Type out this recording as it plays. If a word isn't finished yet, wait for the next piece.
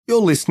You're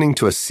listening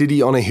to a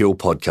City on a Hill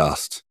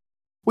podcast.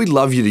 We'd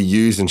love you to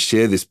use and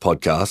share this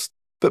podcast,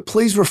 but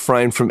please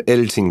refrain from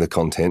editing the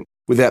content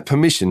without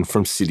permission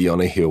from City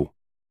on a Hill.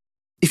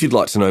 If you'd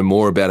like to know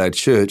more about our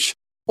church,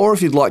 or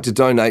if you'd like to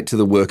donate to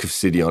the work of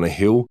City on a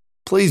Hill,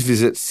 please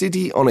visit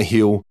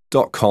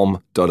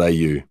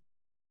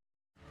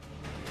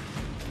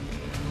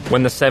cityonahill.com.au.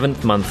 When the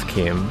 7th month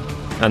came,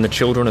 and the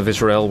children of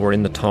Israel were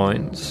in the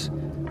towns,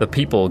 the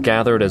people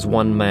gathered as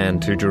one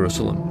man to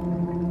Jerusalem.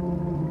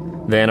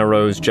 Then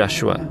arose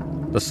Joshua,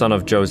 the son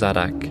of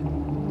Jozadak,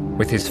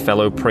 with his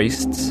fellow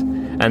priests,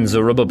 and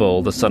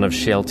Zerubbabel, the son of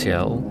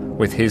Shealtiel,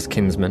 with his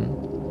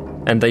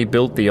kinsmen, and they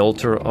built the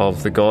altar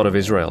of the God of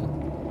Israel,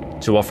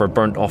 to offer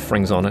burnt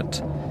offerings on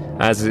it,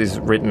 as is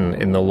written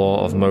in the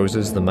law of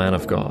Moses, the man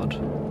of God.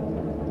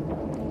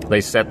 They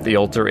set the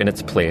altar in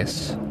its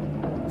place,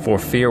 for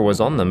fear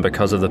was on them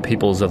because of the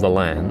peoples of the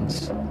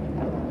lands,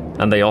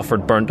 and they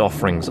offered burnt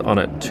offerings on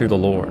it to the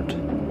Lord,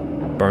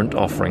 burnt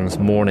offerings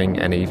morning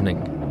and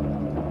evening.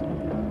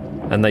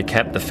 And they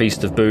kept the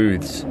Feast of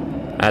Booths,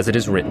 as it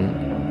is written,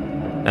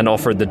 and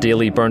offered the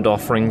daily burnt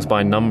offerings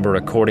by number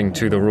according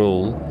to the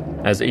rule,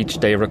 as each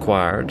day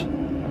required,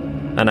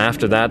 and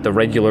after that the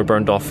regular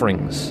burnt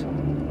offerings,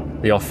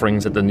 the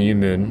offerings at the new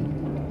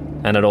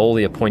moon, and at all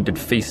the appointed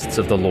feasts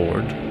of the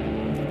Lord,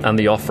 and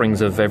the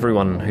offerings of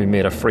everyone who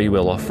made a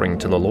freewill offering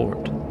to the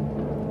Lord.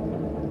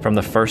 From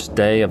the first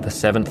day of the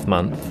 7th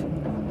month,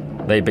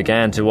 they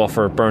began to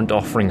offer burnt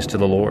offerings to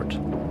the Lord.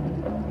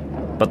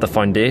 But the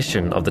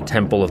foundation of the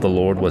temple of the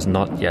Lord was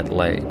not yet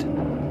laid.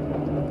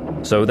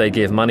 So they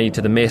gave money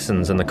to the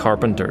masons and the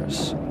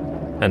carpenters,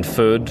 and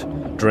food,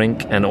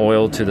 drink, and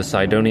oil to the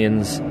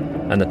Sidonians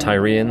and the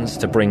Tyrians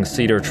to bring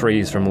cedar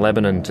trees from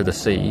Lebanon to the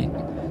sea,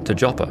 to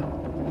Joppa,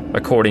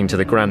 according to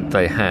the grant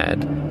they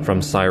had from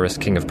Cyrus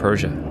king of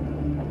Persia.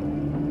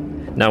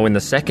 Now in the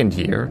 2nd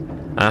year,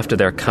 after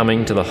their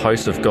coming to the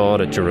house of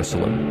God at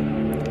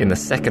Jerusalem, in the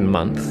 2nd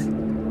month,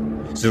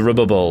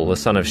 Zerubbabel the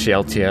son of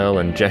Shealtiel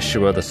and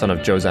Jeshua the son of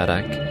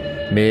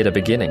Jozadak made a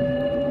beginning,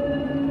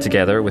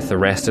 together with the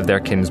rest of their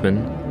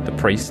kinsmen, the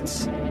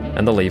priests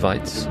and the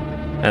Levites,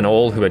 and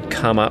all who had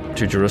come up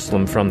to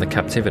Jerusalem from the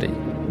captivity.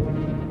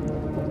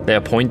 They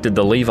appointed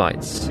the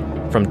Levites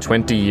from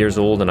 20 years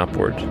old and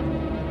upward,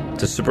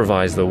 to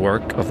supervise the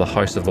work of the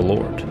house of the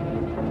Lord.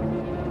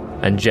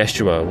 And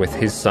Jeshua with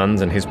his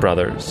sons and his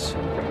brothers,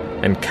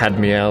 and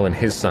Kadmiel and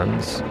his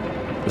sons,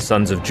 the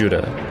sons of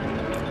Judah,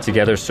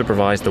 together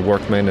supervised the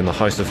workmen in the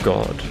house of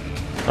God,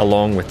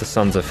 along with the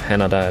sons of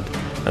Henadad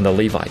and the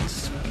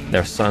Levites,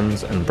 their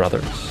sons and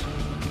brothers.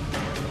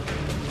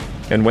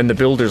 And when the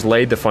builders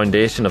laid the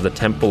foundation of the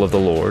temple of the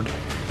Lord,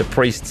 the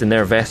priests in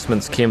their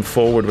vestments came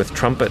forward with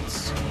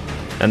trumpets,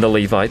 and the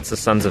Levites, the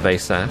sons of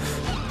Asaph,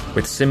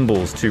 with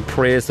cymbals to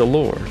praise the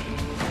Lord,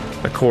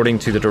 according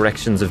to the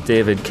directions of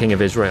David, king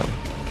of Israel.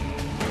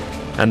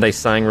 And they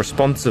sang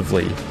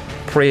responsively,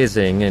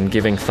 praising and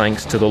giving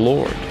thanks to the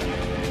Lord.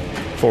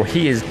 For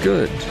he is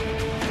good,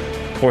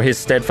 for his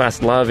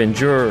steadfast love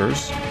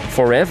endures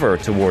forever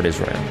toward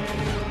Israel.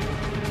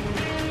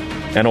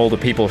 And all the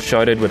people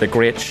shouted with a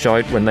great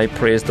shout when they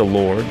praised the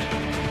Lord,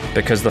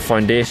 because the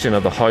foundation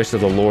of the house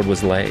of the Lord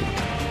was laid.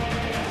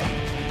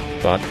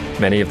 But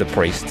many of the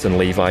priests and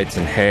Levites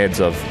and heads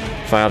of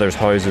fathers'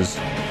 houses,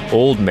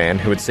 old men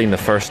who had seen the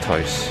first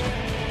house,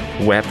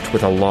 wept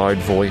with a loud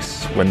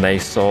voice when they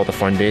saw the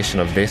foundation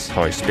of this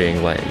house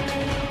being laid,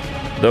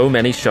 though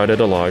many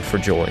shouted aloud for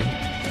joy,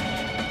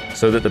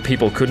 so that the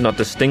people could not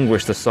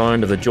distinguish the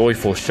sound of the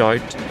joyful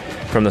shout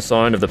from the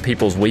sound of the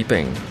people's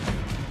weeping.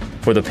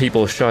 For the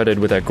people shouted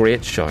with a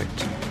great shout,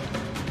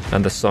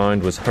 and the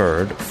sound was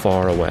heard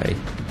far away.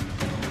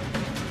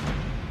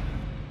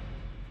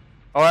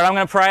 All right, I'm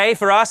going to pray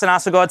for us and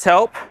ask for God's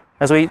help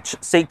as we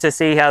seek to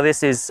see how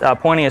this is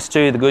pointing us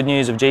to the good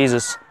news of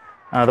Jesus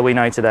that we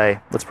know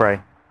today. Let's pray.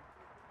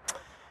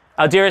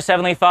 Our dearest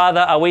Heavenly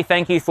Father, we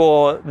thank you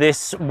for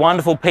this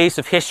wonderful piece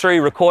of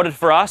history recorded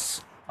for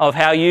us of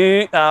how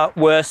you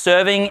were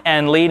serving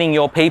and leading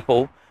your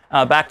people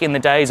back in the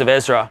days of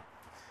Ezra.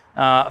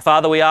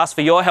 Father, we ask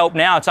for your help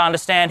now to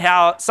understand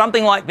how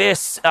something like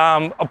this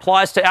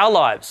applies to our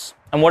lives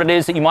and what it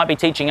is that you might be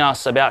teaching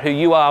us about who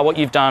you are, what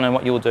you've done, and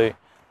what you will do.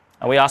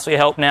 We ask for your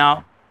help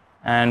now.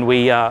 And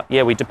we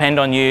depend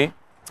on you,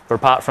 for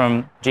apart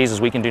from Jesus,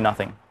 we can do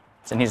nothing.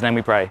 It's in his name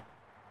we pray.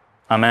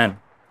 Amen.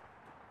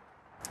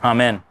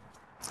 Amen.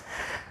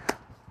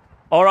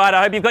 All right,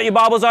 I hope you've got your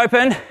Bibles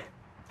open.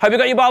 We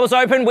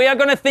are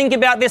going to think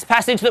about this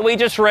passage that we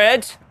just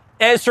read,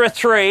 Ezra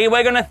 3.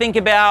 We're going to think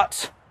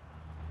about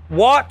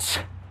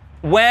what,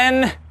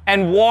 when,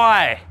 and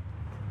why.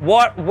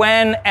 What,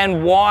 when,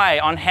 and why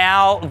on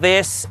how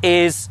this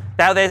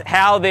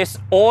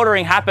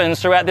ordering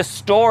happens throughout this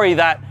story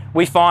that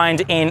we find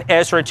in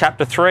Ezra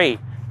chapter 3,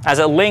 as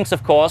it links,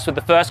 of course, with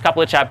the first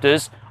couple of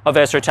chapters of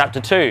Ezra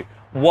chapter 2.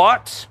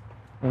 What,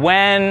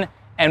 when,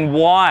 and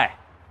why?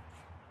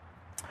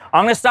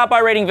 I'm going to start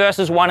by reading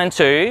verses 1 and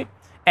 2,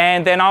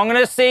 and then I'm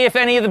going to see if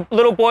any of the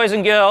little boys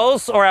and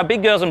girls, or our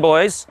big girls and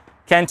boys,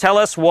 can tell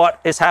us what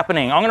is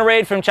happening. I'm going to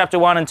read from chapter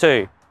 1 and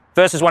 2,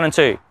 verses 1 and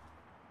 2.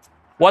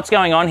 What's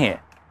going on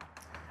here?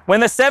 When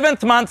the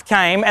 7th month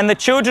came and the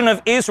children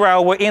of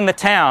Israel were in the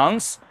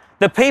towns,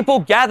 the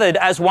people gathered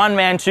as one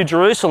man to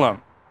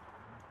Jerusalem.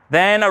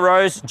 Then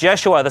arose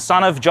Jeshua, the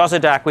son of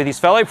Jozadak, with his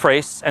fellow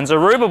priests, and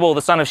Zerubbabel,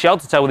 the son of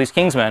Shealtiel, with his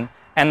kinsmen,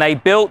 and they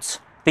built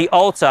the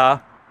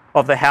altar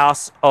of the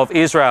house of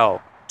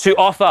Israel to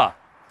offer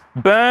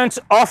burnt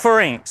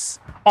offerings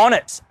on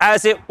it,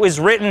 as it was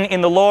written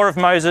in the law of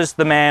Moses,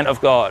 the man of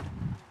God.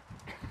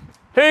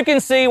 Who can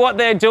see what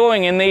they're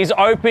doing in these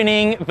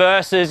opening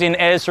verses in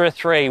Ezra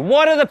 3?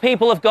 What are the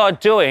people of God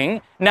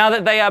doing now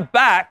that they are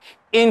back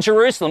in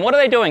Jerusalem? What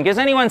are they doing? Does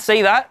anyone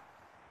see that?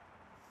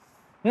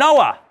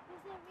 Noah.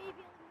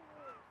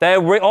 They're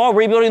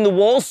rebuilding the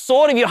walls.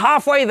 Sort of. You're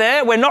halfway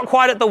there. We're not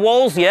quite at the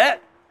walls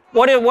yet.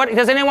 What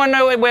does anyone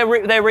know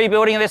where they're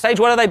rebuilding at this stage?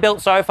 What have they built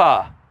so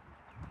far?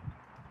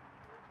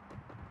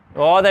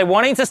 Oh, they're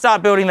wanting to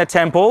start building the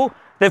temple.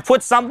 They've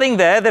put something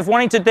there. They're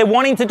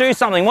wanting to do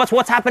something.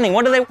 What's happening?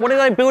 What are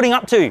they building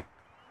up to?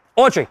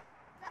 Audrey.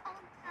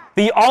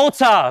 The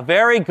altar.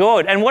 Very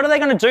good. And what are they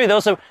going to do?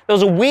 There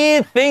was a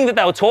weird thing that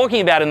they were talking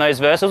about in those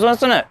verses,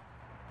 wasn't it?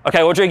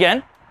 Okay, Audrey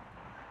again.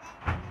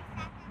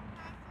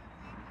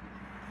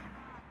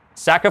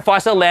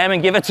 Sacrifice a lamb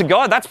and give it to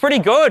God. That's pretty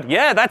good.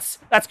 Yeah, that's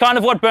kind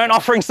of what burnt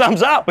offering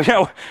sums up.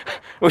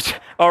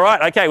 All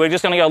right, okay, we're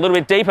just going to go a little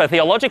bit deeper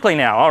theologically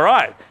now. All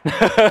right.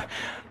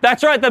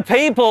 That's right, the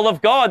people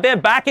of God, they're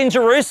back in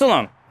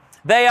Jerusalem.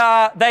 They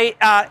are,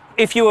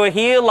 if you were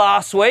here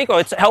last week, or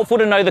it's helpful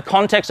to know the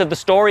context of the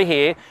story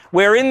here,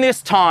 we're in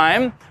this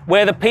time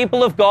where the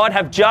people of God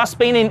have just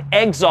been in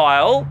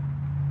exile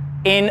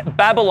in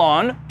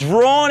Babylon,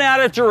 drawn out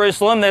of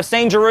Jerusalem. They've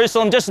seen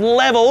Jerusalem just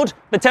leveled.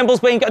 The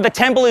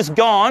temple is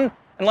gone.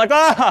 And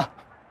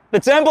the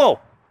temple.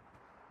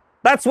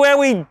 That's where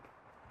we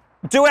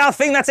do our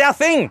thing. That's our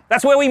thing.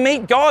 That's where we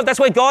meet God. That's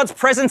where God's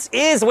presence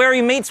is, where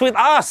he meets with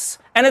us.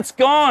 And it's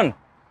gone.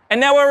 And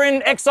now we're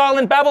in exile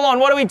in Babylon.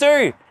 What do we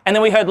do? And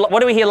then what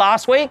did we hear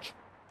last week?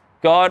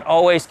 God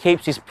always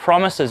keeps his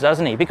promises,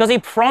 doesn't he? Because he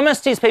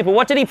promised his people.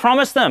 What did he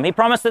promise them? He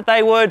promised that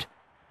they would,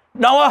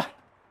 Noah,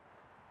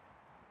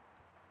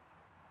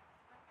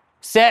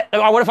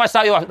 what if I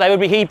start you off?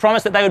 He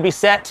promised that they would be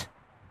set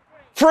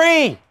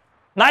free.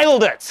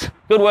 Nailed it.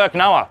 Good work,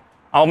 Noah.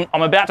 I'm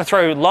about to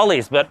throw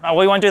lollies, but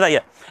we won't do that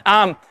yet.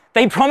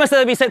 They promised that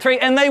they'd be set free,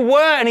 and they were,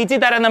 and he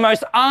did that in the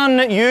most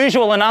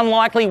unusual and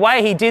unlikely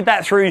way. He did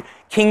that through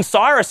King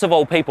Cyrus, of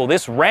all people,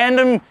 this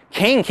random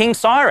king, King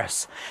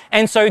Cyrus.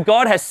 And so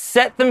God has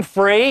set them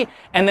free,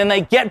 and then they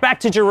get back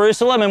to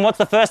Jerusalem, and what's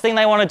the first thing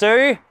they want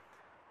to do?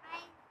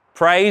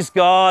 Praise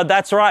God.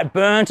 That's right.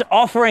 Burnt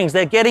offerings.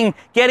 They're getting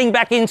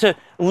back into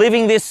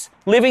living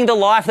the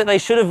life that they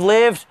should have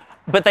lived,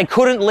 but they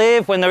couldn't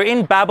live when they're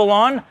in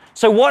Babylon.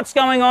 So what's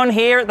going on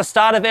here at the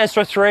start of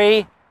Ezra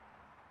 3?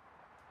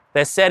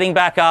 They're setting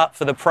back up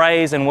for the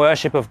praise and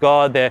worship of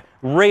God. They're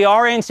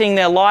reorienting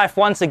their life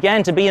once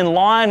again to be in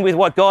line with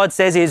what God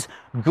says is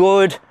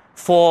good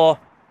for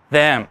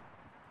them.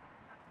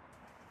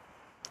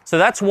 So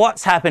that's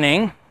what's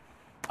happening.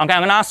 Okay, I'm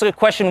going to ask a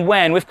question,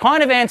 when? We've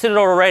kind of answered it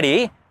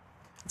already.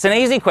 It's an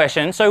easy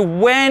question. So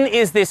when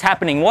is this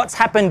happening? What's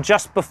happened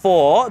just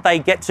before they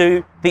get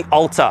to the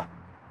altar?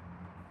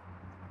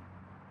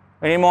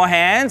 Any more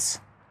hands?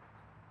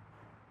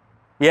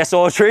 Yes,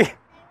 Audrey?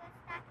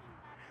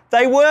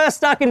 They were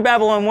stuck in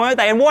Babylon, weren't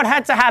they? And what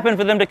had to happen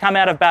for them to come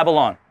out of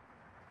Babylon?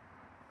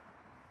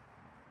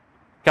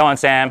 Come on,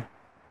 Sam.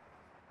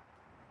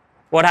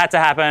 What had to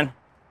happen?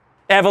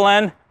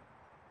 Evelyn?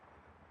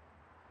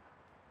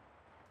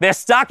 They're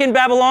stuck in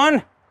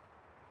Babylon.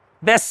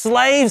 They're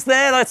slaves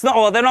there.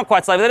 They're not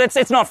quite slaves.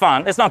 It's not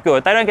fun. It's not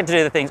good. They don't get to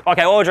do the things.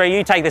 Okay, Audrey,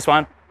 you take this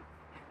one.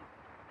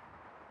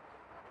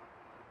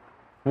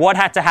 What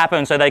had to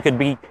happen so they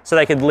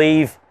could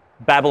leave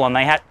Babylon?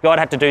 God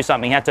had to do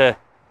something. He had to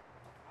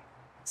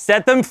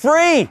set them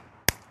free.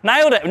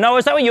 Nailed it. No,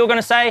 is that what you were going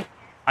to say?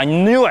 I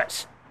knew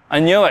it.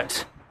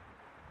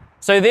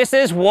 So this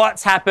is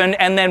what's happened,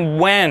 and then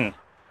when.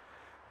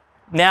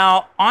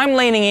 Now, I'm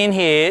leaning in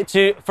here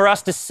for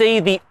us to see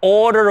the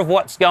order of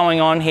what's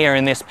going on here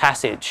in this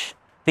passage.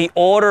 The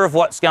order of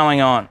what's going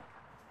on.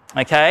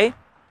 Okay?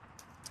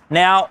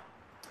 Now,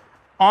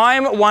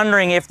 I'm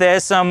wondering if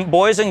there's some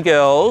boys and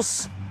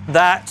girls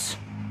that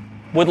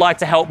would like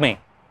to help me.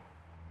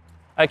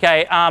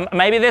 Okay,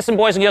 maybe there's some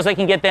boys and girls that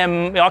can get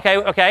them.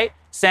 Okay.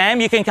 Sam,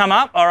 you can come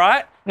up, all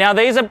right? Now,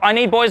 I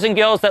need boys and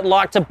girls that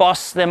like to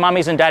boss their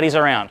mummies and daddies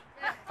around.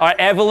 All right,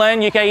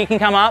 Evelyn, you can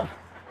come up.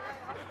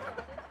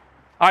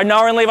 All right,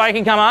 Nora and Levi, you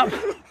can come up.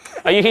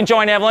 You can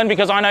join Evelyn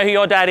because I know who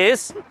your dad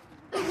is.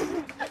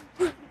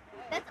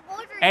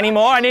 Any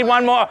more? I need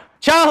one more.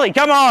 Charlie,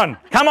 come on.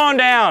 Come on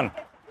down.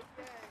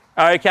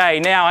 Okay,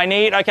 now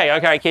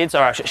okay, kids.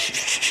 All right,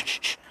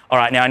 shh. All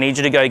right, now I need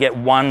you to go get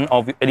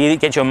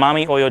get your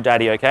mummy or your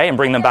daddy, okay, and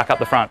bring them back up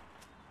the front.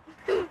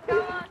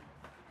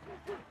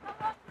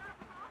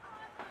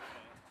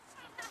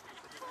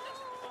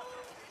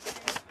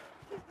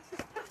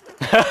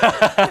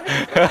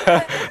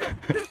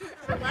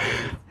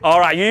 All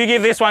right, you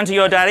give this one to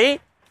your daddy.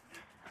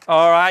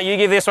 All right, you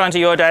give this one to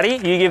your daddy,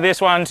 you give this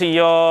one to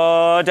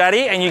your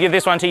daddy, and you give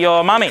this one to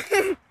your mummy.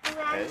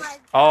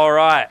 All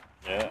right.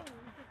 Yeah.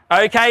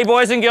 Okay,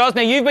 boys and girls,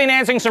 now you've been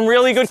answering some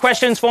really good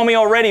questions for me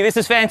already. This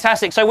is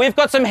fantastic. So we've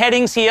got some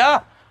headings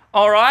here.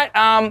 All right.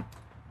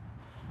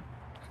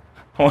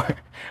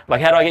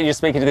 Like, how do I get you to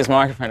speak into this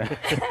microphone?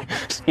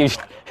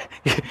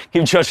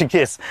 give Josh a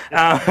kiss.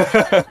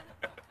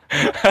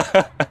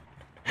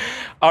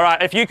 All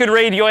right, if you could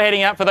read your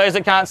heading up for those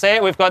that can't see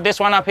it. We've got this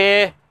one up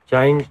here.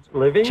 Changed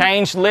living.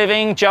 Changed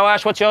living.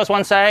 Joash, what's yours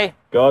one say?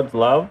 God's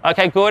love.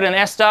 Okay, good. And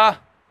Esther?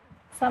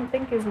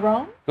 Something is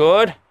wrong.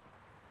 Good.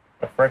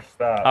 A fresh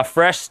start. A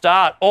fresh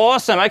start.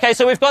 Awesome. Okay,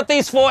 so we've got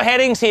these 4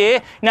 headings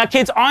here. Now,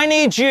 kids, I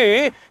need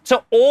you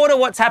to order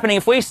what's happening.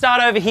 If we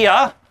start over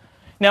here,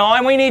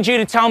 now we need you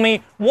to tell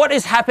me what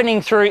is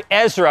happening through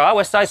Ezra.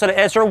 We're starting sort of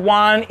Ezra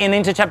 1 and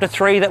into chapter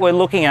 3 that we're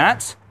looking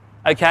at.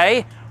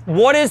 Okay?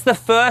 What is the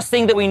first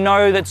thing that we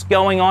know that's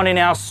going on in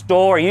our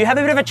story? You have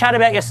a bit of a chat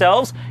about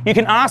yourselves. You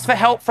can ask for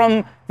help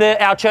from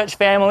our church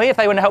family if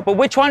they want to help. But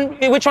which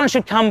one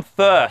should come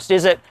first?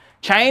 Is it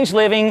changed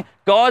living,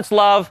 God's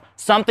love,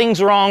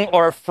 something's wrong,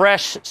 or a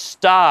fresh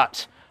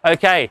start?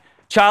 Okay,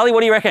 Charlie,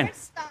 what do you reckon?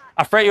 Is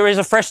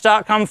a fresh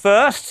start come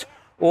first?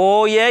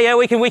 Oh yeah,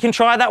 we can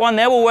try that one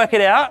there. We'll work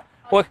it out.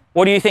 What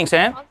do you think,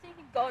 Sam? I'm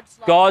thinking God's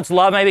love. God's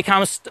love maybe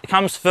comes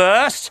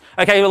first.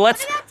 Okay, well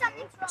let's.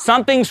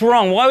 Something's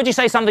wrong. Why would you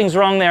say something's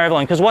wrong there,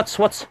 Evelyn? Because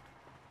what's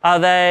are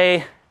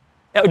they?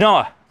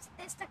 Noah.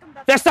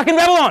 They're stuck in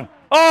Babylon.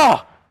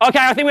 Oh, okay.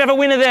 I think we have a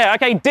winner there.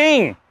 Okay,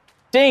 ding.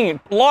 Ding,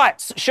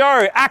 lights,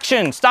 show,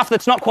 action, stuff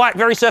that's not quite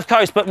very Surf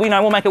Coast, but we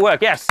know we'll make it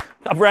work. Yes,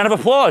 a round of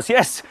applause.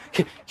 Yes,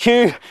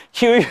 cue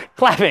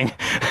clapping.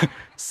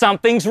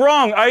 Something's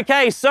wrong.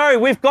 Okay, so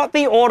we've got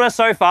the order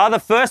so far. The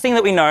first thing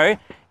that we know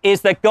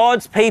is that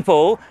God's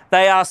people,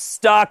 they are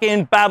stuck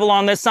in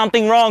Babylon. There's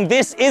something wrong.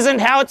 This isn't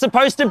how it's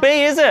supposed to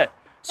be, is it?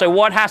 So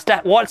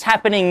what's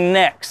happening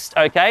next,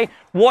 okay?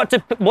 What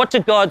do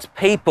God's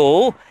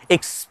people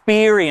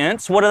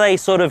experience? What are they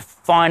sort of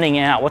finding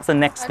out? What's the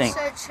next thing?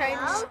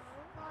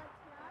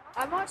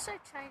 I might say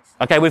change.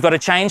 Okay, we've got a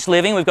changed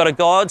living. We've got a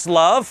God's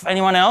love.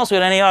 Anyone else? We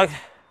got any?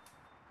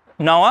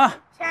 Noah?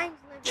 Change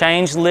living.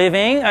 Changed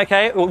living.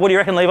 Okay, what do you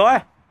reckon, Levi?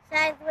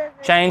 Change living.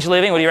 Changed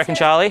living. What do you reckon,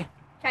 Charlie?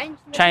 Change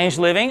living. Changed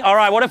living. All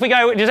right, what if we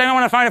go, does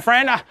anyone want to phone a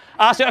friend?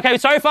 Ask you. Okay,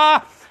 so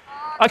far,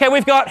 okay,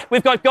 we've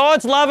got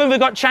God's love and we've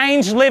got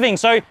changed living.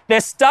 So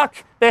they're stuck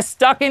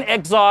in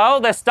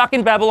exile, they're stuck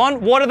in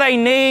Babylon. What do they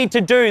need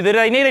to do? Do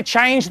they need to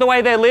change the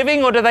way they're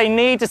living, or do they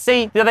need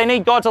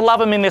God to love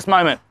them in this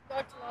moment?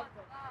 God's love.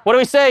 What do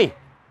we see?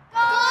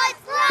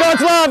 God's love.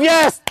 God's love,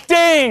 yes,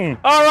 ding.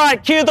 All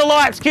right, cue the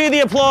lights, cue the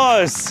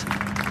applause.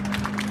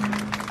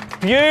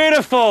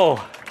 Beautiful.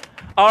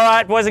 All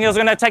right, boys and girls,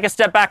 we're going to take a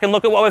step back and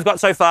look at what we've got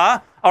so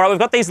far. All right, we've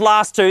got these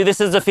last 2.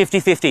 This is a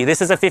 50-50.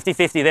 This is a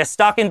 50-50. They're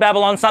stuck in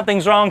Babylon.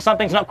 Something's wrong.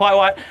 Something's not quite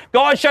right.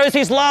 God shows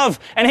his love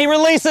and he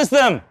releases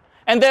them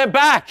and they're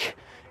back.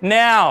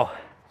 Now,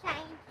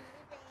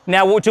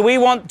 do we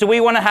want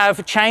to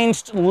have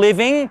changed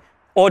living,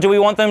 or do we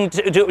want them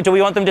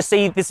to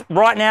see this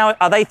right now?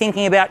 Are they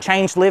thinking about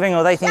changed living, or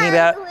are they thinking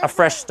about a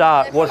fresh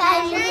start?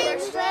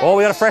 Oh,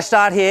 we got a fresh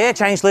start here.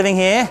 Changed living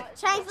here.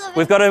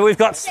 We've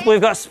got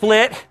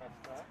split.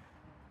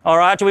 All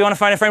right, do we want to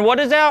phone a friend? What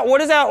does our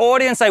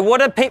audience say?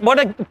 What are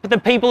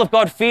the people of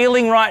God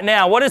feeling right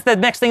now? What is the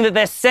next thing that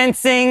they're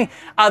sensing?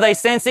 Are they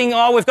sensing,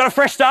 oh, we've got a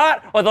fresh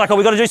start? Or they're like, oh,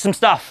 we've got to do some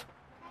stuff?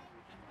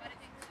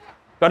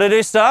 Got to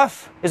do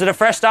stuff? Is it a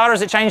fresh start or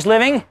is it changed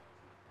living?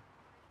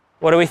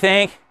 What do we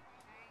think?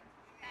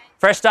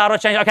 Fresh start or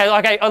change? Okay.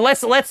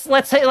 Let's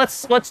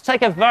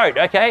take a vote.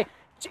 Okay,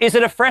 is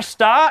it a fresh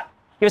start?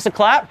 Give us a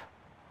clap.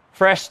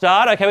 Fresh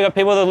start. Okay, we've got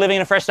people that are living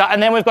in a fresh start,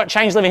 and then we've got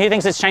changed living. Who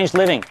thinks it's changed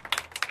living?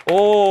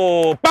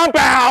 Oh, bum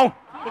bow!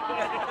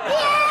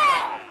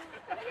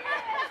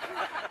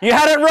 You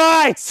had it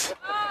right.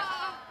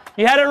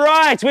 You had it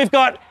right. We've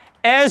got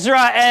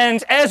Ezra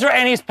and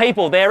his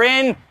people. They're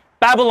in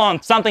Babylon.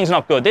 Something's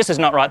not good. This is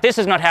not right. This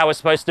is not how we're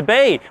supposed to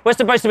be. We're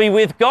supposed to be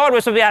with God.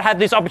 We're supposed to have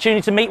this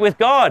opportunity to meet with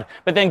God.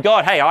 But then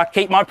God, hey, I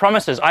keep my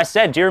promises. I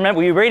said, do you remember,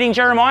 were you reading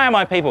Jeremiah,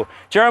 my people?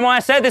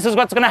 Jeremiah said this is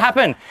what's going to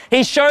happen.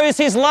 He shows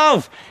his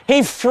love.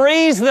 He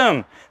frees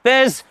them.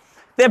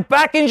 They're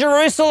back in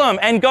Jerusalem,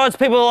 and God's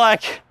people are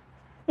like,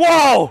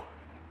 whoa,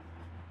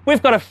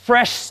 we've got a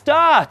fresh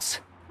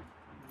start.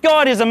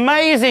 God is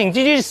amazing.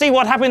 Did you see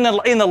what happened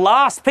in the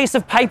last piece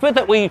of paper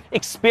that we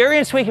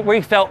experienced?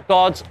 We felt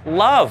God's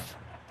love.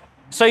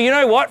 So you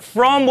know what?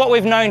 From what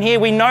we've known here,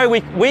 we know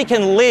we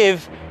can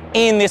live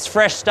in this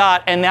fresh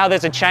start, and now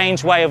there's a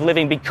changed way of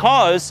living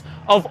because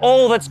of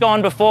all that's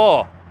gone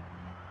before.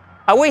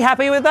 Are we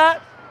happy with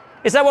that?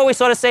 Is that what we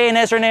sort of see in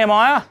Ezra and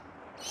Nehemiah?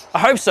 I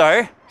hope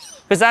so,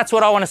 because that's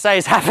what I want to say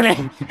is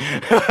happening.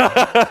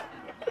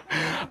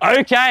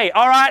 Okay,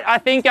 all right, I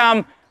think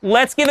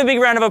let's give a big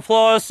round of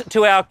applause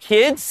to our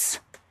kids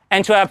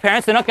and to our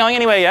parents. They're not going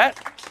anywhere yet.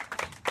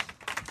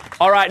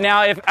 All right,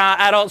 now if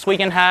adults, we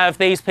can have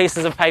these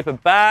pieces of paper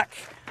back.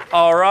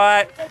 All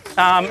right,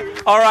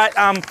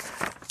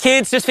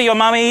 Kids, just for your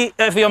mummy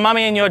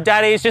and your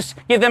daddies, just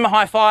give them a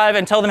high five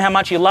and tell them how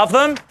much you love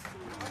them.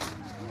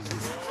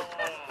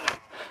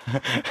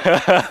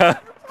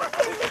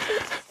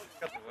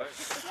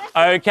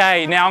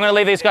 Okay, now I'm going to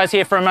leave these guys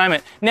here for a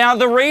moment. Now,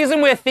 the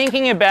reason we're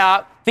thinking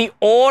about the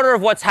order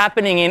of what's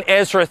happening in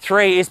Ezra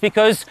 3 is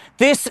because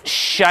this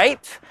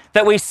shape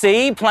that we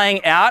see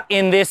playing out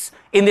in this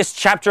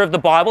chapter of the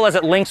Bible as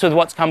it links with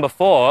what's come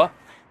before,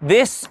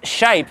 this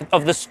shape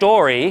of the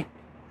story,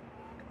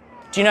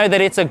 do you know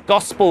that it's a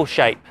gospel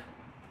shape?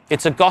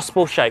 It's a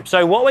gospel shape.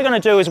 So what we're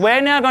going to do is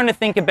we're now going to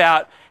think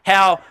about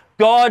how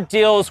God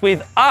deals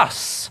with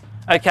us.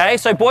 Okay,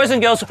 so boys and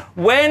girls,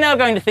 we're now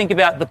going to think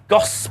about the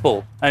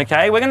gospel.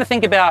 Okay, we're going to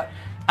think about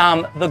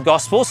the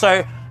gospel.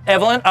 So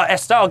Evelyn,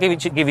 Esther, I'll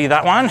give you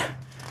that one.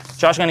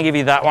 Josh, I'm going to give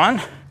you that one.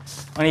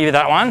 I'm going to give you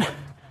that one.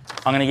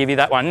 I'm going to give you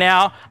that one.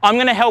 Now, I'm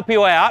going to help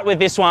you out with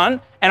this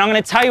one, and I'm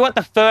going to tell you what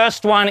the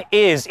first one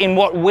is in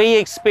what we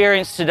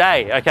experience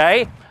today,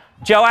 okay?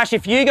 Joash,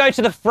 if you go to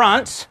the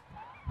front,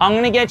 I'm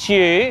going to get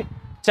you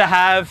to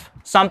have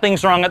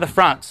something's wrong at the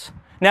front.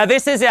 Now,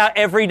 this is our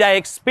everyday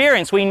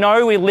experience. We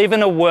know we live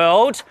in a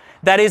world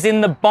that is in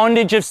the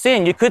bondage of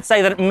sin. You could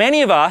say that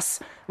many of us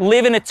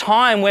live in a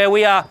time where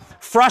we are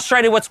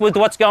frustrated with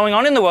what's going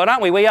on in the world,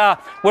 aren't we? We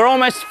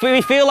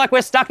feel like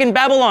we're stuck in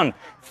Babylon.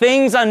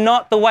 Things are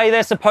not the way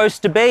they're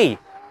supposed to be.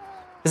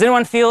 Does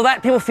anyone feel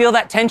that? People feel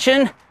that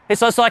tension? It's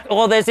just like,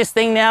 oh, there's this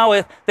thing now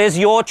where there's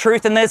your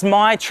truth and there's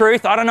my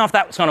truth. I don't know if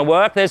that's going to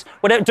work.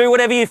 Do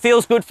whatever you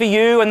feels good for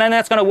you and then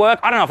that's going to work.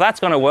 I don't know if that's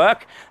going to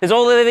work. There's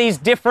all of these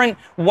different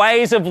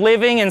ways of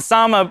living, and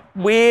some are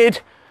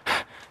weird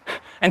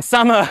and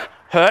some are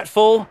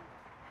hurtful.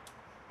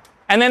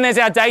 And then there's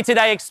our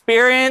day-to-day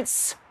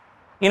experience.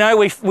 You know,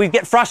 we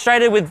get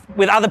frustrated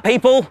with other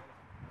people.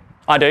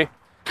 I do.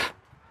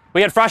 We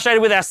get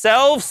frustrated with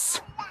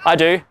ourselves. I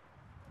do.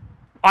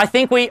 I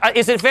think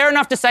is it fair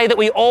enough to say that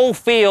we all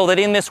feel that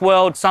in this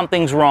world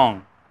something's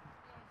wrong?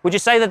 Would you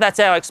say that that's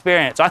our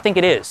experience? I think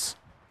it is.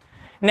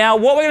 Now,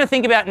 what we're going to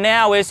think about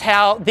now is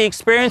how the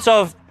experience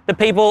of the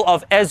people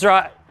of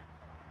Ezra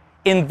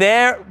in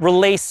their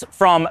release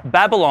from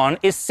Babylon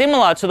is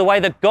similar to the way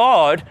that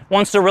God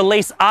wants to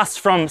release us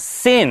from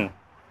sin,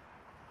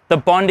 the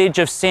bondage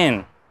of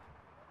sin.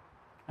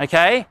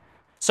 Okay?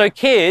 So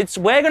kids,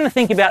 we're going to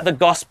think about the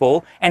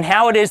gospel and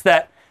how it is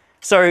that,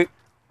 so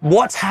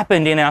what's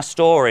happened in our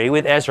story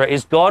with Ezra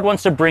is God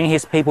wants to bring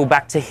his people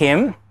back to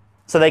him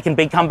so they can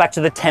come back to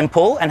the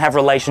temple and have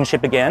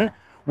relationship again.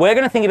 We're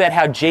going to think about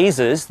how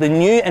Jesus, the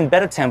new and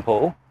better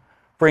temple,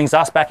 brings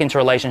us back into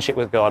relationship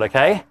with God,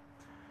 okay?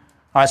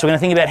 All right, so we're going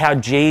to think about how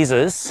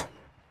Jesus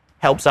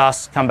helps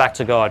us come back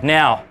to God.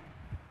 Now,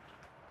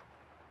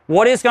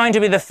 what is going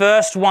to be the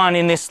first one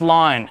in this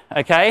line,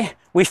 okay?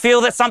 We feel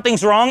that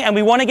something's wrong and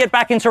we want to get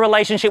back into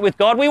relationship with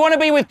God. We want to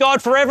be with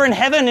God forever in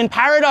heaven, in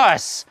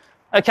paradise.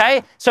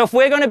 Okay, so if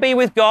we're going to be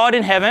with God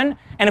in heaven,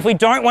 and if we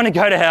don't want to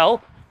go to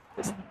hell,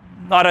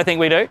 I don't think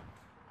we do,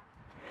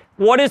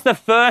 what is the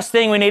first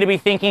thing we need to be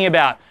thinking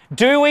about?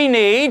 Do we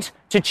need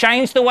to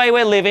change the way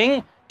we're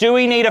living? Do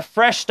we need a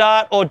fresh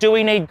start, or do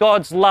we need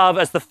God's love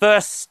as the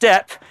first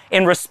step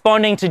in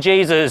responding to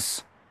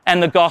Jesus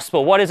and the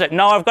gospel? What is it?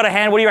 No, I've got a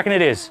hand. What do you reckon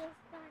it is?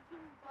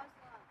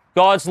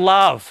 God's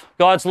love.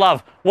 God's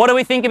love. What do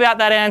we think about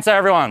that answer,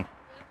 everyone?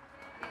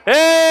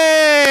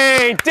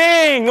 Hey,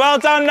 ding! Well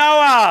done,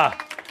 Noah.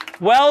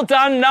 Well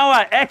done,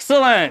 Noah.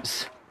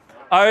 Excellent.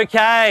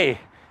 Okay.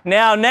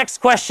 Now, next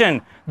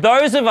question.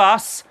 Those of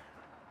us,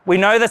 we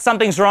know that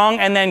something's wrong,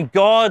 and then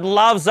God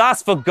loves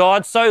us, for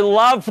God so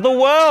loved the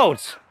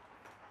world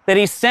that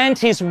he sent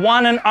his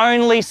one and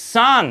only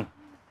son.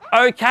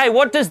 Okay,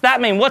 what does that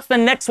mean? What's the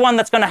next one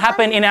that's going to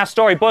happen in our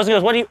story? Boys and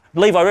girls, what do you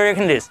believe? What do you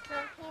reckon it is?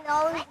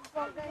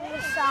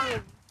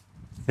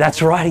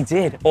 That's right, he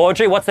did.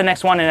 Audrey, what's the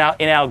next one in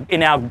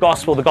our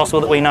gospel, the gospel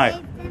that we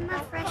know?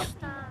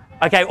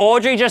 Okay,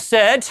 Audrey just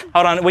said,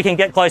 hold on, we can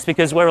get close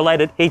because we're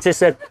related. He just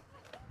said,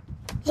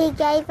 he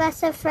gave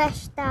us a fresh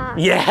start.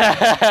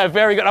 Yeah,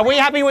 very good. Are we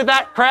happy with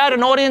that crowd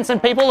and audience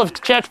and people of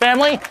church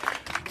family?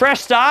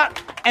 Fresh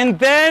start. And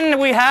then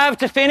we have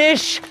to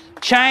finish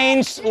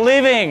changed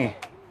living.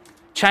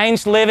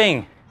 Changed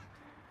living.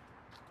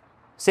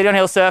 City on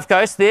Hill Surf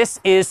Coast, this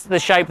is the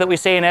shape that we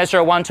see in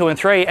Ezra 1, 2, and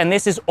 3, and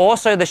this is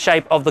also the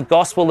shape of the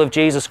gospel of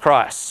Jesus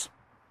Christ.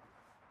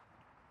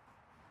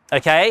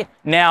 Okay?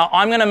 Now,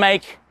 I'm going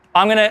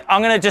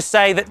to just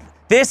say that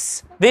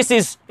this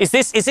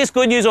is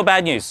good news or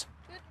bad news?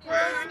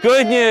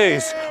 Good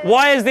news.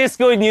 Why is this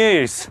good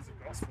news?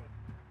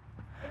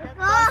 The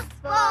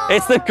gospel.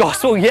 It's the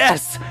gospel,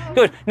 yes.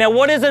 Good. Now,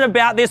 what is it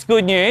about this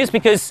good news?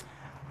 Because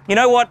you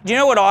know what? You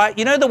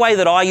know the way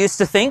that I used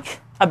to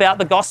think about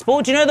the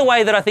gospel? Do you know the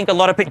way that I think a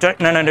lot of people... don't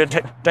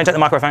take the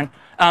microphone.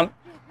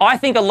 I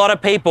think a lot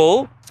of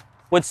people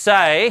would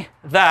say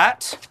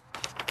that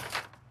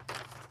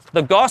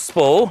the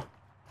gospel,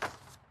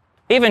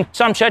 even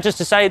some churches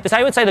they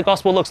would say the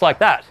gospel looks like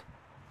that.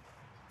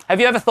 Have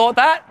you ever thought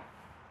that?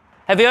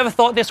 Have you ever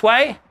thought this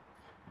way?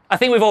 I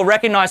think we've all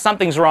recognized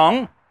something's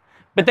wrong,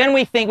 but then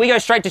we go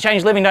straight to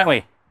changed living, don't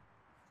we?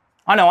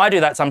 I know I do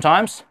that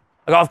sometimes.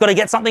 I've got to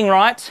get something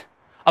right.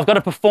 I've got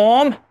to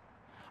perform.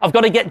 I've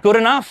got to get good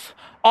enough.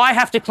 I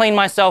have to clean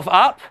myself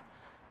up.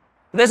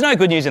 But there's no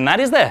good news in that,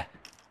 is there?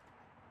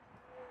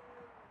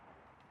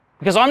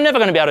 Because I'm never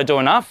going to be able to do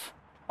enough.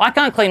 I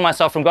can't clean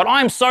myself from God.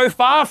 I'm so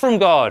far from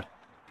God.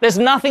 There's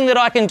nothing that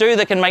I can do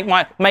that can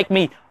make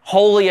me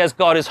holy as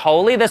God is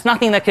holy. There's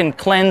nothing that can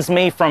cleanse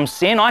me from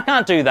sin. I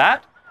can't do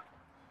that.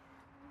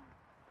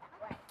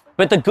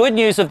 But the good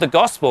news of the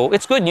gospel,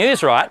 it's good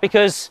news, right?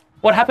 Because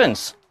what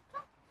happens?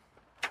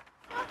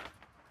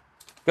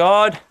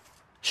 God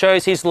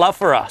shows his love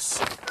for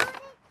us.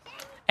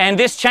 And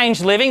this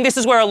changed living, this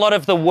is where a lot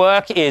of the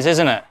work is,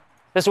 isn't it?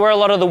 This is where a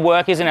lot of the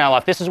work is in our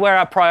life. This is where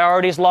our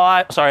priorities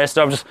lie. Sorry,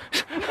 Esther, I'm just...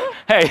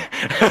 Hey,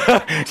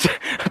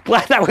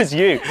 glad that was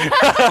you.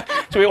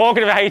 So we're all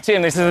going to hate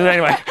him. This is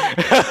anyway.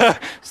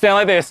 Stand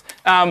like this.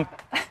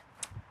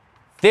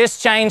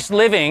 This changed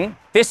living,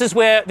 this is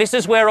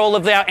where all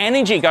of our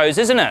energy goes,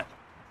 isn't it?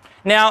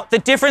 Now, the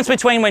difference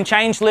between when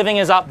changed living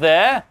is up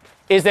there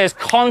is there's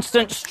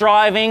constant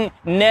striving,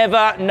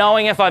 never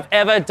knowing if I've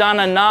ever done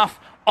enough,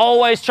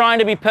 always trying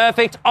to be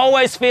perfect,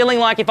 always feeling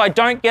like if I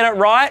don't get it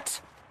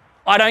right,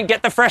 I don't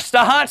get the fresh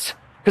start,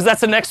 because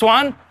that's the next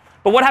one.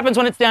 But what happens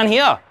when it's down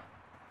here?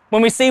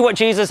 When we see what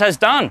Jesus has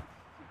done?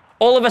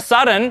 All of a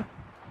sudden,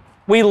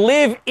 we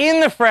live in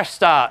the fresh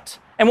start.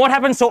 And what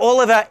happens to all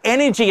of our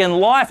energy and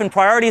life and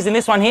priorities in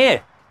this one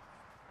here?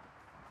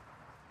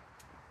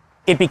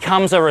 It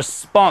becomes a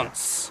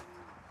response.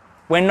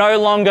 We're no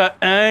longer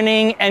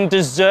earning and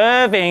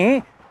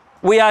deserving.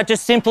 We are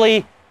just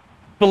simply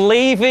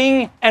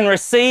believing and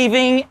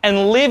receiving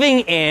and living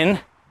in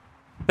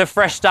the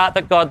fresh start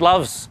that God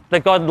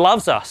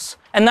loves us.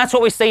 And that's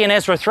what we see in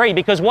Ezra 3,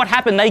 because what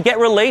happened? They get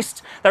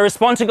released, they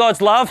respond to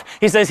God's love.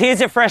 He says, here's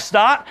your fresh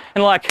start.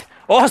 And like,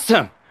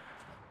 awesome,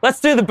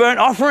 let's do the burnt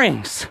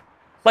offerings.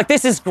 Like,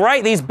 this is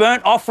great, these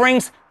burnt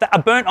offerings. A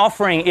burnt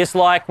offering is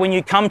like when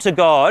you come to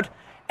God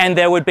and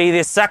there would be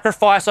this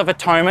sacrifice of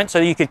atonement so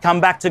that you could come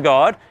back to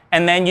God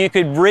and then you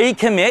could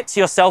recommit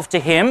yourself to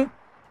him,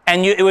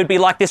 and it would be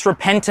like this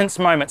repentance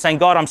moment saying,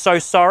 God, I'm so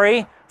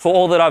sorry for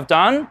all that I've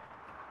done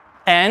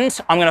and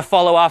I'm going to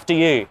follow after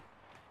you.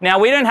 Now,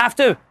 we don't have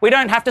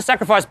to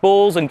sacrifice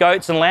bulls and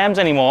goats and lambs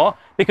anymore,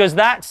 because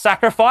that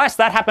sacrifice,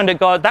 that happened to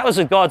God, that was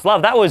God's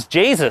love, that was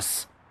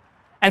Jesus.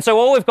 And so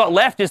all we've got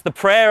left is the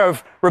prayer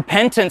of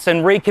repentance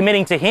and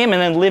recommitting to him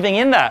and then living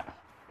in that.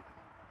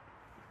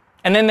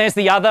 And then there's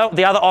the other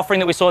offering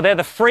that we saw there,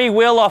 the free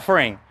will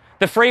offering.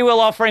 The free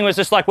will offering was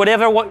just like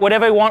whatever you want,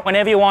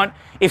 whenever you want.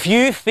 If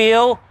you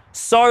feel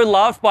so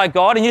loved by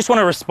God and you just want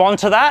to respond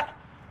to that,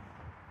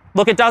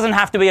 look, it doesn't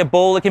have to be a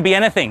bull, it can be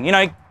anything. You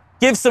know,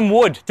 give some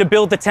wood to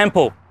build the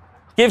temple.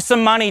 Give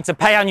some money to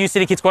pay our new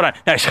city kids quarter.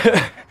 No,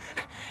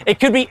 it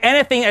could be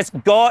anything as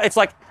God. It's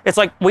like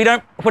we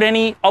don't put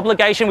any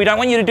obligation. We don't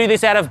want you to do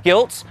this out of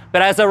guilt,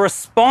 but as a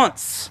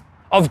response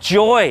of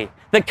joy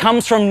that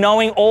comes from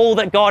knowing all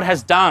that God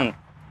has done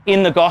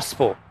in the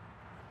gospel.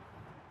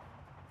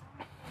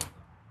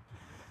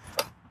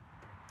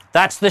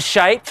 That's the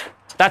shape,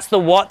 that's the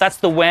what, that's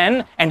the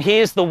when, and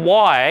here's the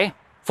why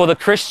for the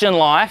Christian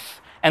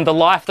life and the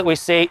life that we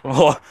see,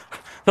 or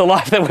the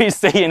life that we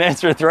see in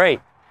Ezra 3.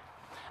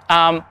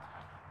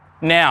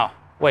 Now,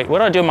 wait, what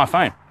did I do with my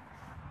phone?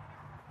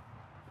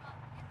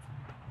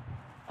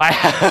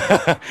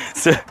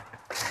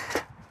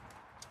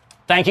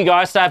 Thank you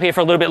guys, stay up here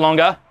for a little bit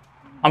longer.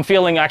 I'm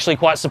feeling actually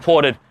quite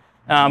supported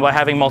by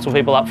having multiple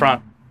people up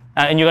front.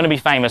 And you're going to be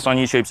famous on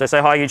YouTube, so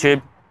say hi,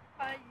 YouTube.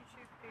 Hi,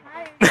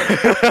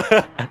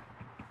 YouTube.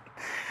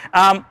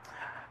 Hi.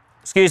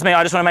 Excuse me,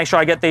 I just want to make sure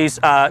I get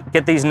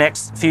these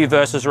next few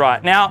verses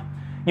right. Now,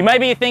 you may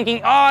be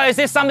thinking, oh, is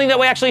this something that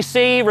we actually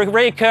see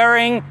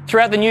recurring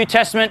throughout the New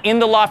Testament in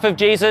the life of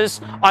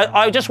Jesus?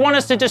 I just want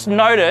us to just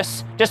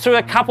notice, just through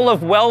a couple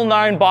of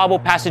well-known Bible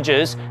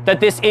passages, that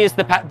this is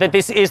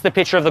the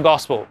picture of the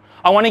gospel.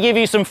 I want to give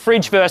you some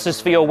fridge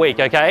verses for your week,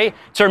 okay?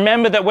 To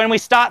remember that when we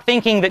start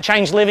thinking that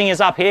changed living is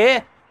up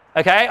here,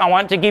 okay, I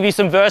want to give you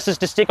some verses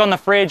to stick on the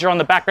fridge or on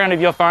the background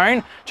of your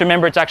phone to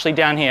remember it's actually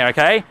down here,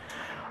 okay?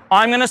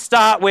 I'm going to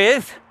start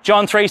with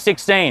John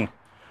 3:16.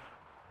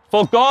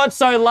 For God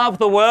so loved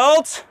the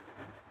world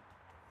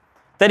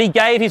that he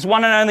gave his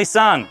one and only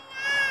Son,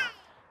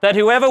 that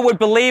whoever would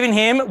believe in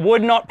him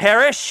would not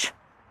perish,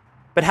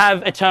 but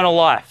have eternal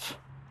life.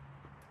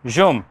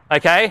 Zoom,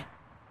 okay?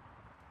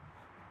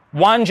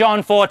 1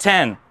 John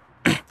 4:10.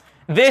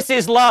 This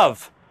is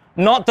love,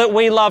 not that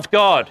we loved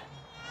God.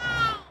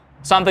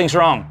 Something's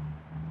wrong.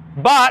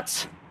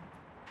 But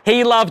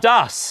he loved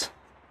us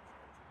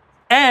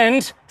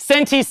and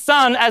sent his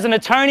Son as an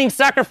atoning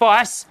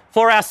sacrifice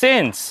for our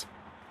sins.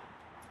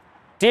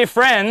 Dear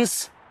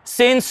friends,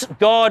 since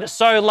God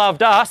so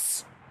loved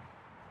us,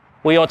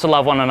 we ought to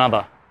love one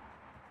another.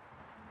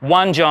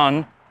 1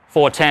 John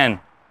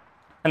 4:10.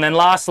 And then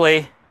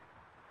lastly,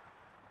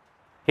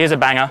 here's a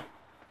banger.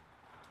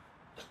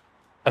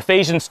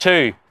 Ephesians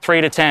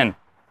 2:3-10.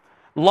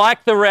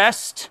 Like the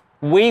rest,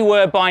 we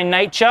were by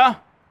nature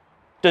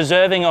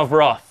deserving of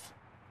wrath.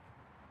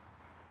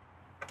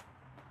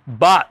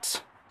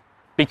 But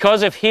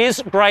because of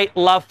his great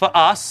love for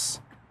us,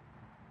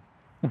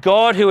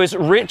 God, who is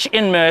rich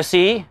in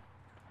mercy,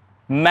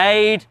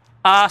 made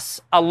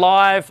us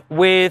alive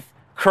with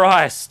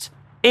Christ,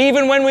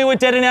 even when we were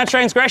dead in our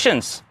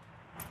transgressions.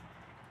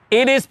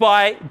 It is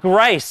by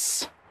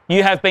grace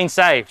you have been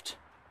saved.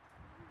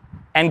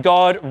 And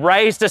God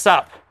raised us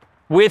up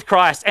with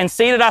Christ and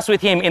seated us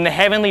with him in the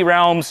heavenly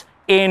realms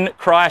in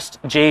Christ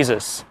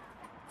Jesus.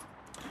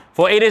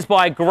 For it is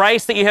by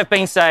grace that you have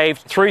been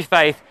saved through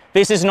faith.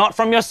 This is not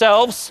from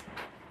yourselves,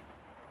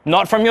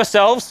 not from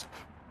yourselves.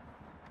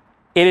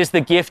 It is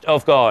the gift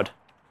of God,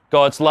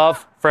 God's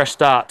love, fresh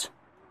start.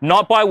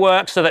 Not by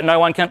works so that no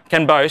one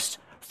can boast.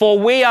 For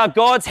we are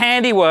God's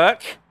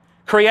handiwork,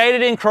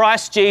 created in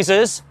Christ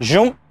Jesus,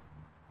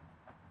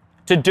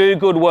 to do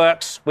good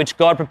works which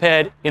God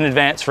prepared in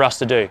advance for us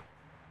to do.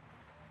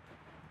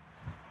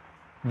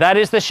 That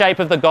is the shape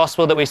of the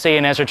gospel that we see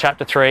in Ezra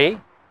chapter 3.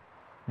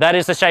 That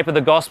is the shape of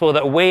the gospel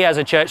that we as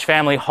a church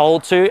family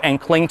hold to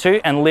and cling to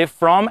and live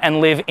from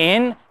and live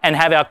in and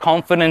have our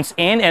confidence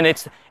in. And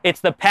it's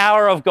the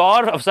power of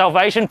God, of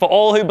salvation for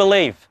all who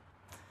believe.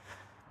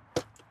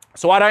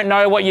 So I don't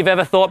know what you've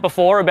ever thought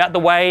before about the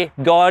way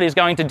God is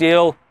going to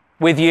deal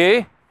with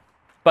you.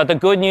 But the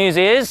good news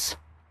is,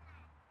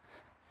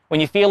 when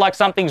you feel like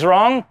something's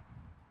wrong,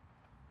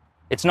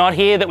 it's not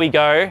here that we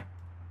go.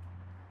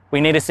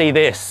 We need to see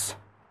this.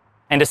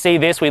 And to see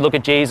this, we look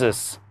at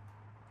Jesus,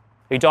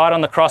 who died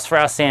on the cross for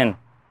our sin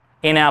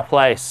in our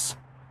place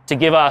to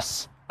give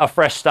us a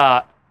fresh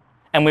start.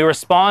 And we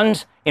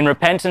respond in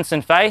repentance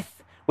and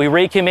faith. We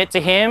recommit to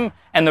him,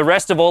 and the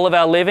rest of all of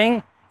our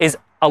living is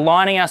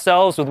aligning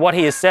ourselves with what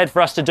he has said for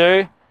us to do.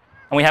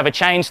 And we have a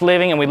changed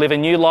living, and we live a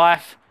new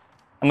life,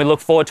 and we look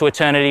forward to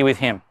eternity with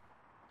him.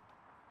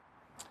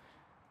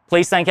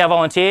 Please thank our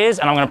volunteers,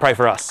 and I'm going to pray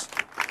for us.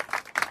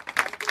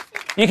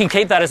 You can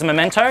keep that as a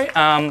memento.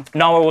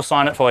 Noah will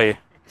sign it for you.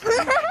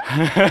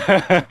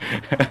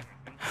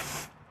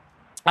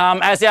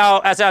 As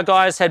our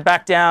guys head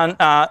back down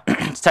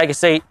to take a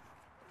seat,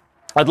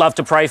 I'd love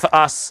to pray for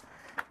us,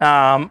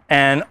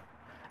 and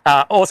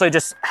also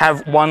just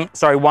have one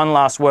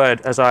last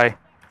word as I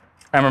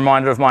am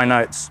reminded of my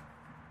notes.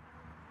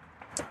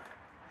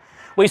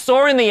 We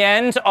saw in the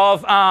end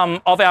of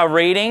our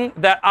reading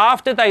that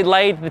after they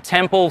laid the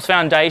temple's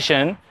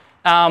foundation,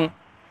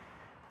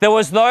 there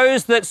was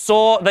those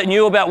that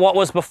knew about what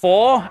was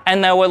before,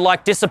 and they were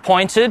like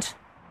disappointed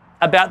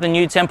about the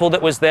new temple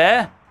that was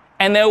there.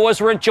 And there was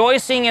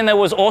rejoicing, and there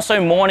was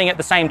also mourning at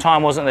the same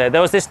time, wasn't there?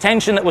 There was this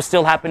tension that was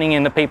still happening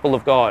in the people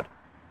of God.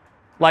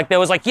 Like there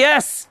was like,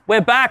 yes,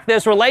 we're back,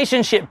 there's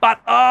relationship,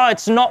 but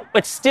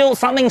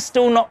something's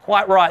still not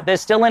quite right. There's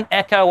still an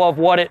echo of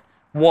what it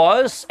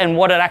was and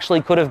what it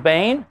actually could have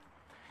been.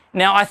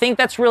 Now, I think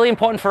that's really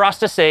important for us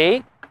to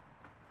see,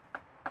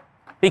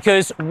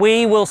 because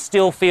we will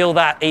still feel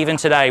that even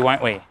today,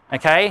 won't we?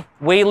 Okay?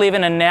 We live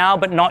in a now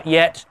but not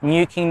yet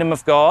new kingdom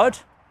of God,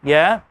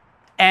 yeah?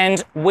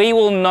 And we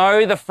will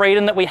know the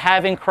freedom that we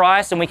have in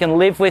Christ, and we can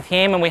live with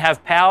him, and we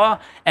have power,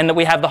 and that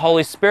we have the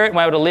Holy Spirit, and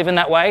we're able to live in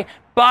that way.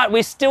 But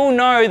we still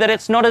know that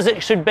it's not as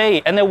it should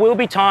be. And there will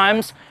be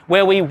times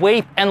where we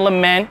weep and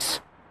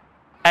lament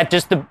at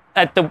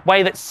the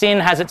way that sin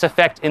has its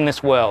effect in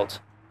this world,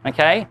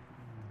 okay?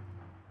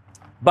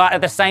 But at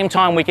the same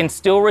time, we can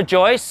still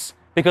rejoice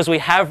because we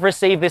have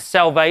received this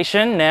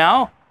salvation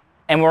now,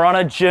 and we're on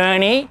a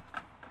journey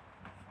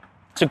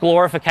to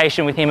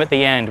glorification with him at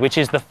the end, which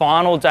is the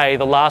final day,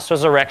 the last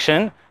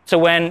resurrection, to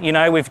when,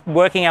 we're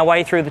working our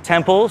way through the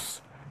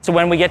temples, to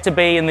when we get to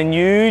be in the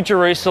new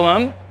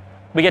Jerusalem.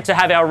 We get to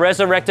have our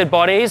resurrected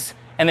bodies,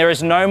 and there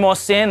is no more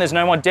sin, there's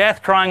no more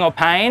death, crying, or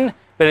pain,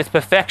 but it's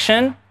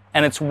perfection,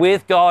 and it's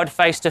with God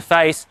face to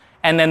face,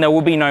 and then there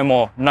will be no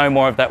more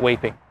of that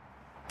weeping.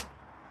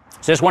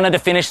 So just wanted to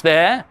finish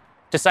there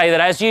to say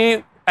that as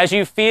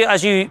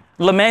you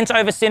lament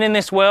over sin in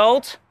this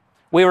world,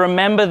 we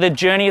remember the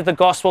journey of the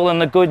gospel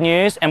and the good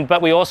news,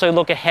 but we also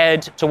look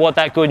ahead to what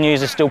that good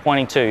news is still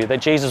pointing to,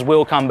 that Jesus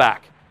will come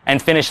back and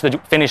finish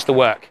the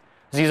work.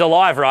 Because he's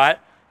alive, right?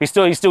 He's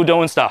still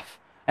doing stuff.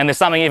 And there's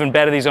something even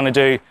better that he's going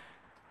to do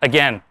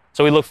again.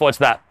 So we look forward to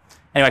that.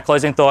 Anyway,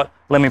 closing thought,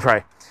 let me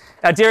pray.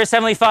 Our dearest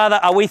Heavenly Father,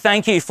 we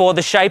thank you for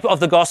the shape of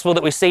the gospel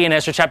that we see in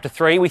Ezra chapter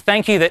 3. We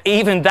thank you that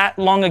even that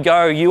long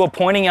ago, you were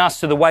pointing us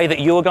to the way that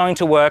you are going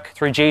to work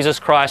through Jesus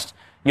Christ,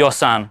 your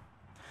Son.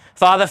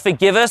 Father,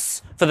 forgive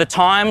us for the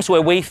times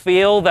where we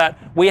feel that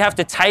we have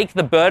to take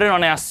the burden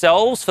on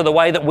ourselves for the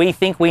way that we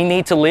think we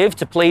need to live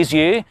to please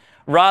you.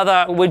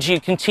 Rather, would you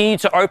continue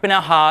to open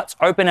our hearts,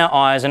 open our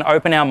eyes, and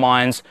open our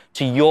minds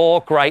to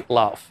your great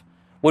love?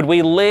 Would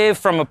we live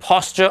from a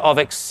posture of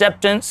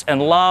acceptance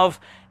and love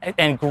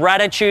and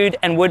gratitude,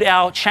 and would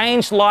our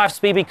changed lives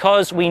be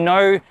because we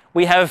know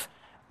you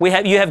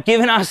have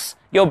given us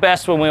your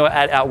best when we were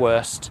at our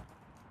worst?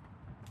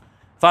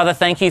 Father,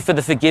 thank you for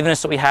the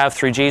forgiveness that we have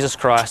through Jesus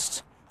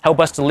Christ. Help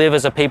us to live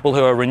as a people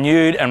who are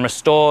renewed and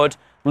restored,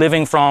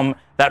 living from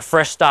that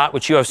fresh start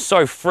which you have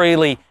so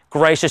freely,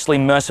 graciously,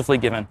 mercifully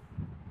given.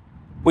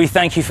 We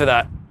thank you for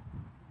that,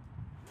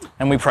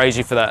 and we praise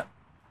you for that.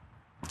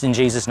 It's in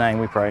Jesus' name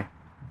we pray.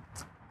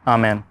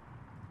 Amen.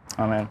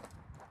 Amen.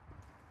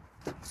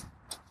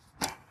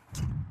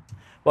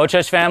 Well,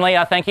 church family,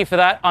 I thank you for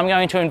that. I'm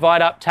going to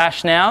invite up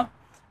Tash now.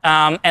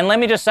 And let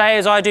me just say,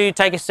 as I do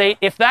take a seat,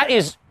 if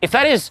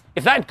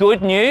that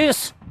good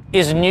news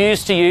is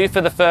news to you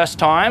for the first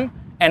time,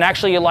 and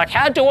actually you're like,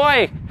 how do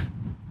I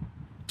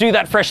do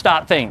that fresh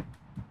start thing?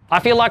 I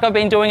feel like I've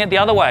been doing it the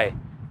other way.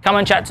 Come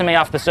and chat to me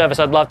after the service.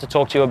 I'd love to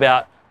talk to you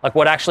about like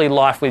what actually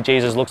life with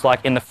Jesus looks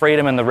like in the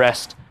freedom and the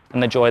rest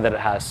and the joy that it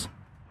has.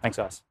 Thanks,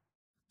 guys.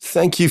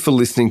 Thank you for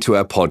listening to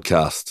our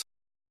podcast.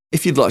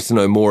 If you'd like to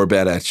know more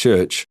about our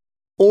church,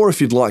 or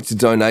if you'd like to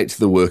donate to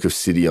the work of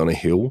City on a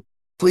Hill,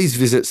 please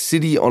visit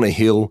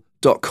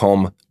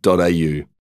cityonahill.com.au.